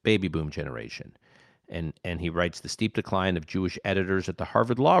the baby boom generation. And he writes, the steep decline of Jewish editors at the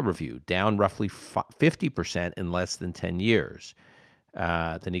Harvard Law Review, down roughly 50% in less than 10 years.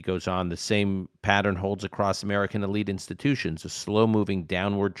 Then he goes on, the same pattern holds across American elite institutions, a slow-moving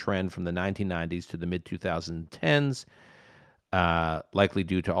downward trend from the 1990s to the mid-2010s, likely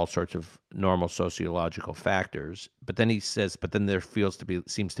due to all sorts of normal sociological factors. But then he says, there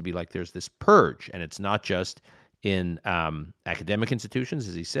seems to be like there's this purge, and it's not just in academic institutions,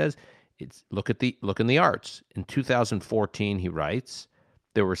 as he says. It's look in the arts. In 2014, he writes,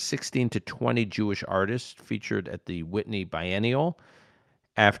 there were 16 to 20 Jewish artists featured at the Whitney Biennial.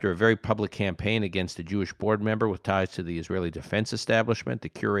 After a very public campaign against a Jewish board member with ties to the Israeli defense establishment, the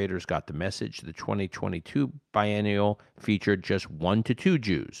curators got the message. The 2022 Biennial featured just 1 to 2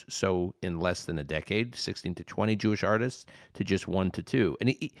 Jews. So in less than a decade, 16 to 20 Jewish artists to just 1 to 2.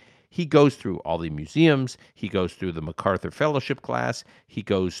 And he goes through all the museums. He goes through the MacArthur Fellowship class. He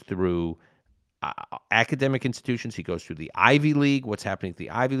goes through academic institutions. He goes through the Ivy League, what's happening at the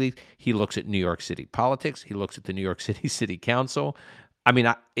Ivy League. He looks at New York City politics. He looks at the New York City City Council. I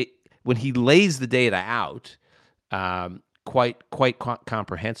mean, when he lays the data out quite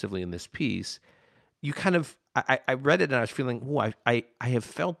comprehensively in this piece, you kind of, I read it and I was feeling, I have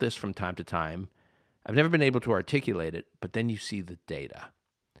felt this from time to time. I've never been able to articulate it, but then you see the data.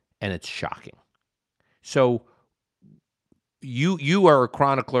 And it's shocking. So you are a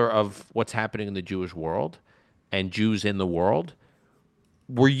chronicler of what's happening in the Jewish world and Jews in the world.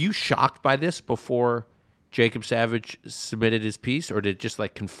 Were you shocked by this before Jacob Savage submitted his piece, or did it just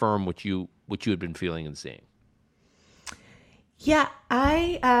like confirm what you had been feeling and seeing? Yeah,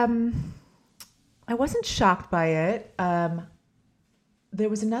 I wasn't shocked by it. There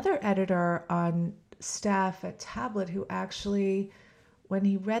was another editor on staff at Tablet who actually, when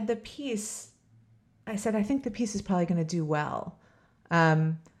he read the piece, I said, I think the piece is probably going to do well.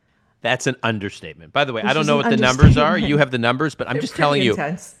 That's an understatement. By the way, I don't know what the numbers are. You have the numbers, but I'm just telling you,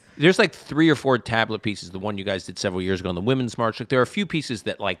 there's like 3 or 4 Tablet pieces. The one you guys did several years ago on the Women's March. Like, there are a few pieces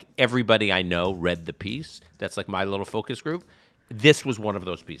that like everybody I know read the piece. That's like my little focus group. This was one of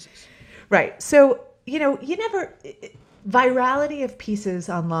those pieces. Right. So, virality of pieces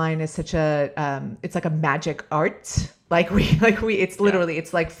online is such it's like a magic art. It's literally,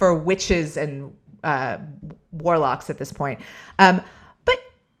 it's like for witches and warlocks at this point. But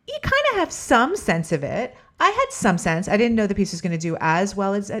you kind of have some sense of it. I had some sense. I didn't know the piece was going to do as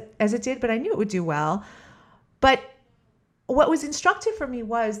well as it did, but I knew it would do well. But what was instructive for me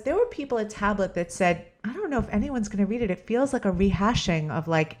was there were people at Tablet that said, I don't know if anyone's going to read it. It feels like a rehashing of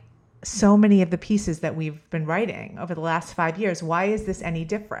like so many of the pieces that we've been writing over the last 5 years. Why is this any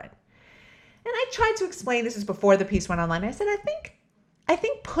different? And I tried to explain, this is before the piece went online. I said, I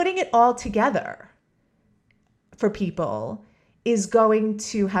think putting it all together for people is going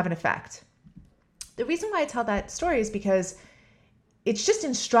to have an effect. The reason why I tell that story is because it's just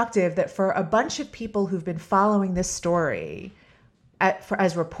instructive that for a bunch of people who've been following this story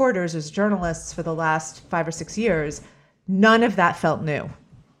as reporters, as journalists for the last 5 or 6 years, none of that felt new.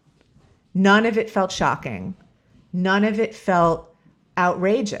 None of it felt shocking. None of it felt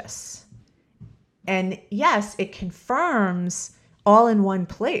outrageous. And yes, it confirms all in one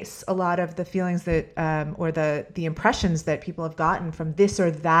place a lot of the feelings that, or the impressions that people have gotten from this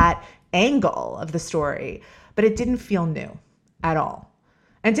or that angle of the story, but it didn't feel new at all.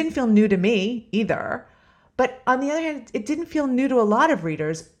 And it didn't feel new to me either. But on the other hand, it didn't feel new to a lot of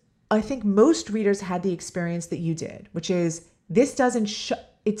readers. I think most readers had the experience that you did, which is this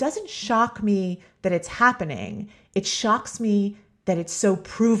it doesn't shock me that it's happening. It shocks me that it's so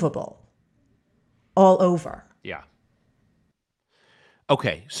provable all over. Yeah.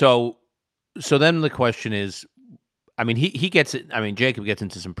 Okay. So then the question is, I mean, he gets it. I mean, Jacob gets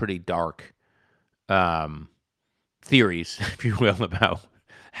into some pretty dark theories, if you will, about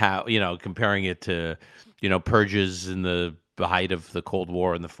how, comparing it to, purges in the height of the Cold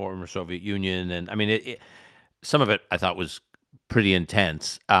War in the former Soviet Union. And I mean, some of it I thought was pretty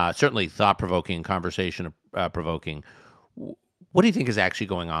intense, certainly thought-provoking and conversation provoking. What do you think is actually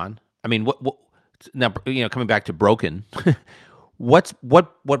going on? I mean, what now, coming back to broken, what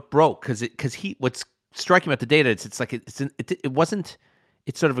broke? Because what's striking about the data, it's like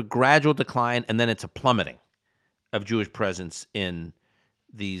it's sort of a gradual decline, and then it's a plummeting of Jewish presence in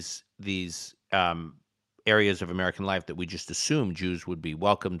these areas of American life that we just assumed Jews would be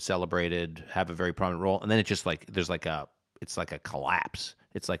welcomed, celebrated, have a very prominent role, and then it's just like it's like a collapse.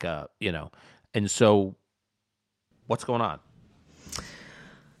 It's like and so what's going on?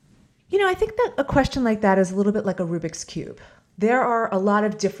 I think that a question like that is a little bit like a Rubik's Cube. There are a lot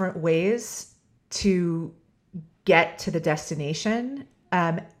of different ways to get to the destination.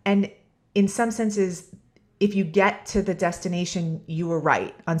 And in some senses, if you get to the destination, you were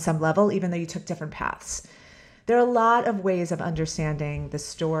right on some level, even though you took different paths. There are a lot of ways of understanding the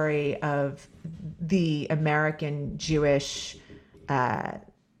story of the American Jewish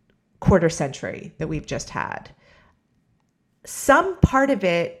quarter century that we've just had. Some part of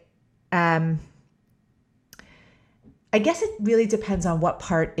it, I guess it really depends on what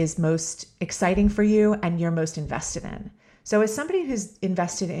part is most exciting for you and you're most invested in. So as somebody who's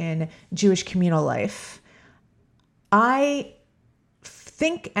invested in Jewish communal life, I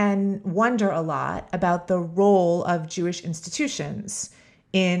think and wonder a lot about the role of Jewish institutions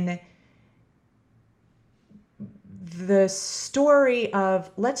in the story of,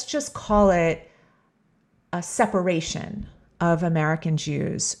 let's just call it a separation of American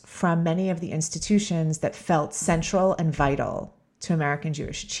Jews from many of the institutions that felt central and vital to American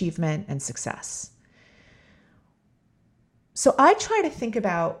Jewish achievement and success. So I try to think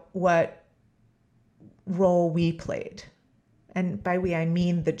about what role we played. And by we, I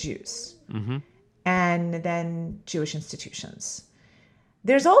mean the Jews. Mm-hmm. And then Jewish institutions.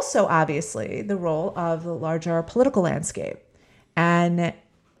 There's also, obviously, the role of the larger political landscape. And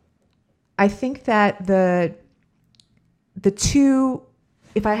I think that the two,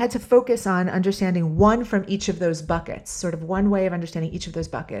 if I had to focus on understanding one from each of those buckets, sort of one way of understanding each of those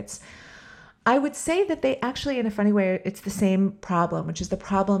buckets, I would say that they actually, in a funny way, it's the same problem, which is the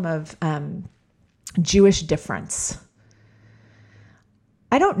problem of Jewish difference.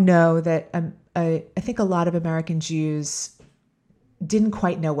 I don't know that I think a lot of American Jews didn't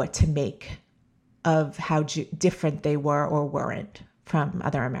quite know what to make of how different they were or weren't from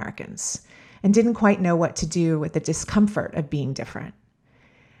other Americans, and didn't quite know what to do with the discomfort of being different,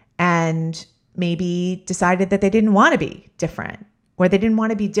 and maybe decided that they didn't want to be different, or they didn't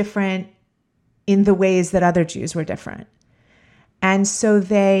want to be different in the ways that other Jews were different. And so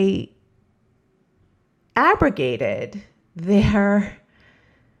they abrogated their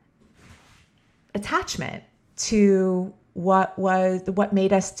attachment to what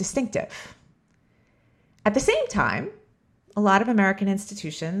made us distinctive. At the same time, a lot of American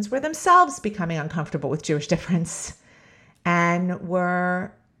institutions were themselves becoming uncomfortable with Jewish difference, and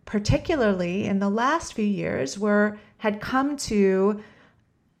were, particularly in the last few years, had come to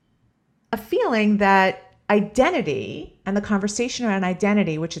a feeling that identity and the conversation around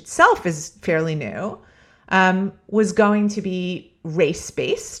identity, which itself is fairly new, was going to be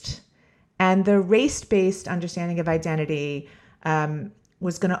race-based. And the race-based understanding of identity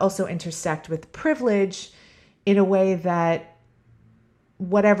was going to also intersect with privilege in a way that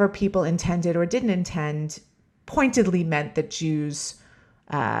whatever people intended or didn't intend pointedly meant that Jews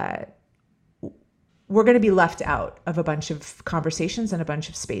were going to be left out of a bunch of conversations and a bunch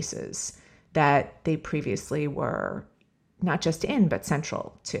of spaces that they previously were not just in, but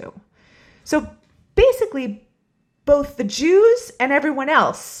central to. So basically, both the Jews and everyone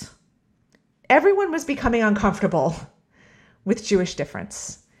else, everyone was becoming uncomfortable with Jewish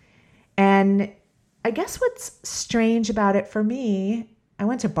difference. And I guess what's strange about it for me, I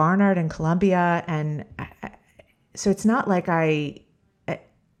went to Barnard and Columbia, and so it's not like I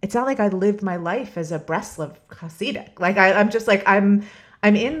it's not like I lived my life as a Breslov Hasidic. Like I'm just like, I'm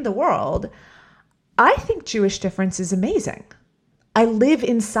in the world. I think Jewish difference is amazing. I live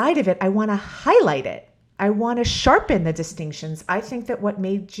inside of it. I want to highlight it. I want to sharpen the distinctions. I think that what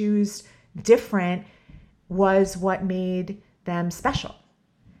made Jews different was what made them special.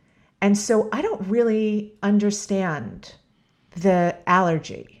 And so I don't really understand the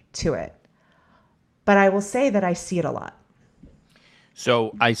allergy to it. But I will say that I see it a lot.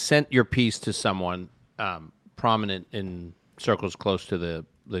 So I sent your piece to someone prominent in circles close to the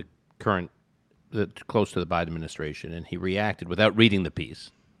close to the Biden administration, and he reacted without reading the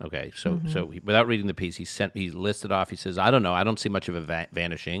piece. Okay, so without reading the piece, he listed off. He says, "I don't know. I don't see much of a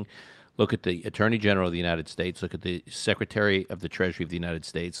vanishing. Look at the Attorney General of the United States. Look at the Secretary of the Treasury of the United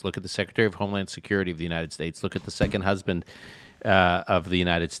States. Look at the Secretary of Homeland Security of the United States. Look at the second husband of the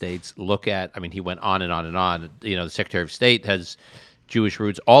United States. Look at, I mean, he went on and on and on. You know, the Secretary of State has Jewish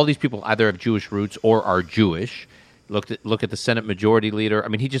roots. All these people either have Jewish roots or are Jewish. Look at the Senate Majority Leader. I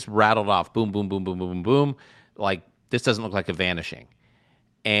mean, he just rattled off, boom, boom, boom, boom, boom, boom, boom. Like, this doesn't look like a vanishing."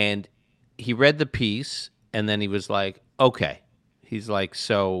 And he read the piece, and then he was like, okay. He's like,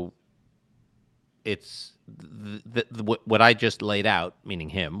 so it's what I just laid out, meaning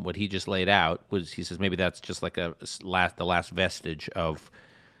him, what he just laid out was, he says, maybe that's just like the last vestige of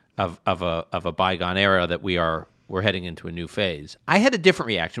a bygone era that we're heading into a new phase. I had a different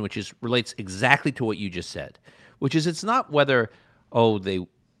reaction, which relates exactly to what you just said, which is, it's not whether,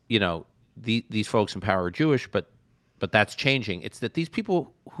 these folks in power are Jewish, but that's changing. It's that these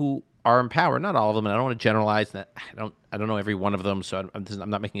people who are in power, not all of them, and I don't want to generalize that. I don't know every one of them, so I'm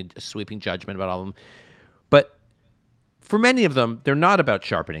not making a sweeping judgment about all of them. But for many of them, they're not about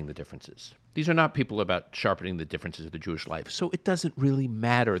sharpening the differences. These are not people about sharpening the differences of the Jewish life. So it doesn't really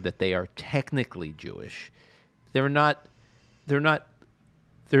matter that they are technically Jewish. Their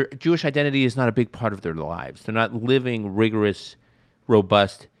Jewish identity is not a big part of their lives. They're not living rigorous,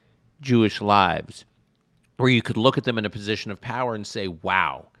 robust Jewish lives where you could look at them in a position of power and say,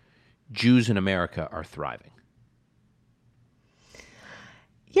 wow, Jews in America are thriving.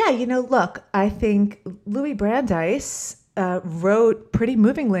 Yeah, look, I think Louis Brandeis wrote pretty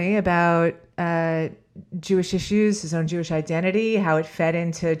movingly about Jewish issues, his own Jewish identity, how it fed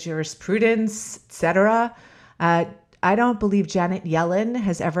into jurisprudence, etc. I don't believe Janet Yellen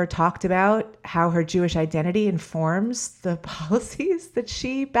has ever talked about how her Jewish identity informs the policies that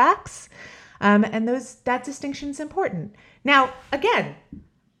she backs. And that distinction is important. Now, again,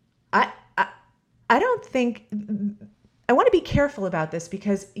 I don't think, I want to be careful about this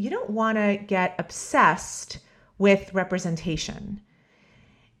because you don't want to get obsessed with representation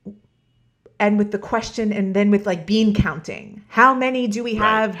and with the question, and then with like bean counting. How many do we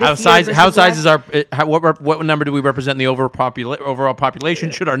have? Right. What number do we represent in the overall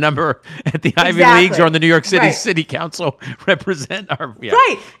population? Should our number at the Ivy Leagues or on the New York City City Council represent our? Yeah.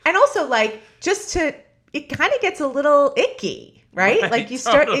 Right, and also it kind of gets a little icky, right? Like you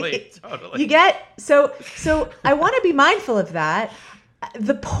start, totally. You get so. I want to be mindful of that.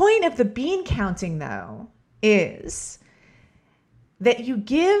 The point of the bean counting, though, is that you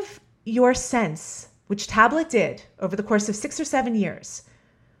give your sense, which Tablet did over the course of 6 or 7 years,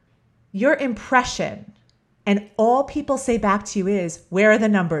 your impression, and all people say back to you is, where are the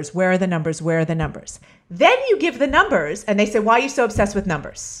numbers? Where are the numbers? Where are the numbers? Then you give the numbers, and they say, why are you so obsessed with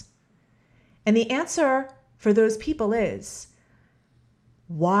numbers? And the answer for those people is,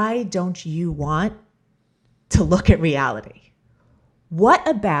 why don't you want to look at reality? What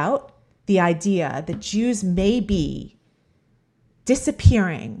about the idea that Jews may be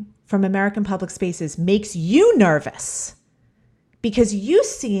disappearing from American public spaces makes you nervous because you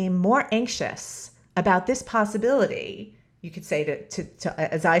seem more anxious about this possibility? You could say to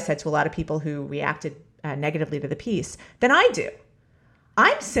as I said to a lot of people who reacted negatively to the piece, than I do.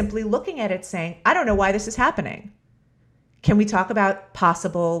 I'm simply looking at it saying, I don't know why this is happening. Can we talk about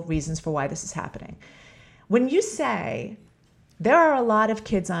possible reasons for why this is happening? When you say there are a lot of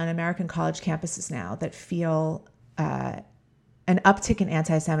kids on American college campuses now that feel an uptick in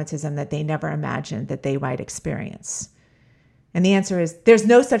anti-Semitism that they never imagined that they might experience. And the answer is, there's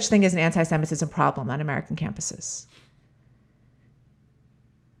no such thing as an anti-Semitism problem on American campuses.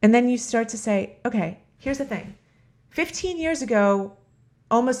 And then you start to say, okay, here's the thing. 15 years ago,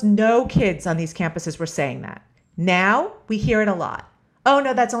 almost no kids on these campuses were saying that. Now we hear it a lot. Oh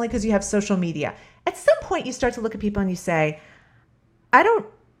no, that's only because you have social media. At some point you start to look at people and you say, I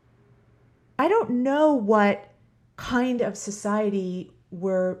don't know what kind of society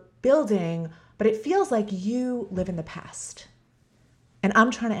we're building, but it feels like you live in the past. And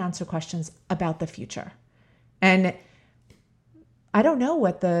I'm trying to answer questions about the future. And I don't know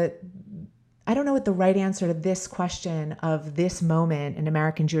what the right answer to this question of this moment in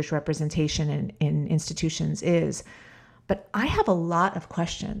American Jewish representation in institutions is, but I have a lot of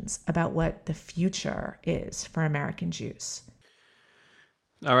questions about what the future is for American Jews.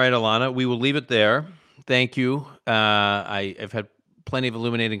 All right, Alana, we will leave it there. Thank you. I've had plenty of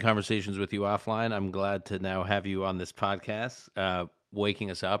illuminating conversations with you offline. I'm glad to now have you on this podcast,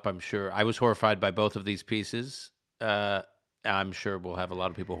 waking us up. I'm sure I was horrified by both of these pieces. I'm sure we'll have a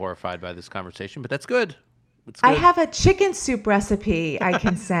lot of people horrified by this conversation, but that's good. I have a chicken soup recipe I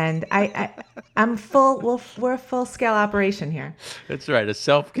can send. I'm full. We're a full-scale operation here. That's right, a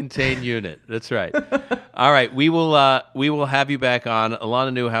self-contained unit. That's right. All right, we will have you back on.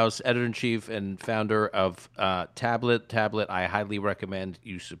 Alana Newhouse, editor-in-chief and founder of Tablet. Tablet, I highly recommend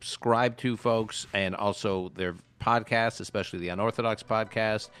you subscribe to, folks, and also their podcast, especially the Unorthodox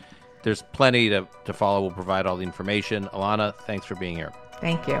podcast. There's plenty to follow. We'll provide all the information. Alana, thanks for being here.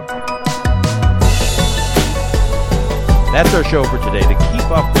 Thank you. That's our show for today. To keep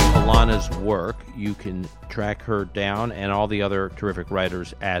up with Alana's work, you can track her down and all the other terrific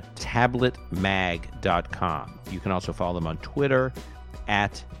writers at tabletmag.com. You can also follow them on Twitter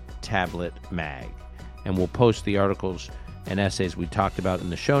at tabletmag. And we'll post the articles and essays we talked about in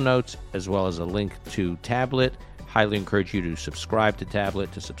the show notes, as well as a link to Tablet. Highly encourage you to subscribe to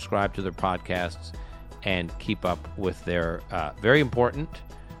Tablet, to subscribe to their podcasts, and keep up with their very important,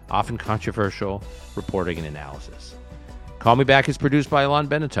 often controversial reporting and analysis. Call Me Back is produced by Alon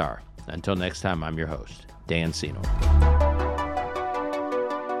Benatar. Until next time, I'm your host, Dan Senor.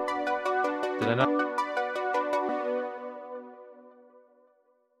 Did I not?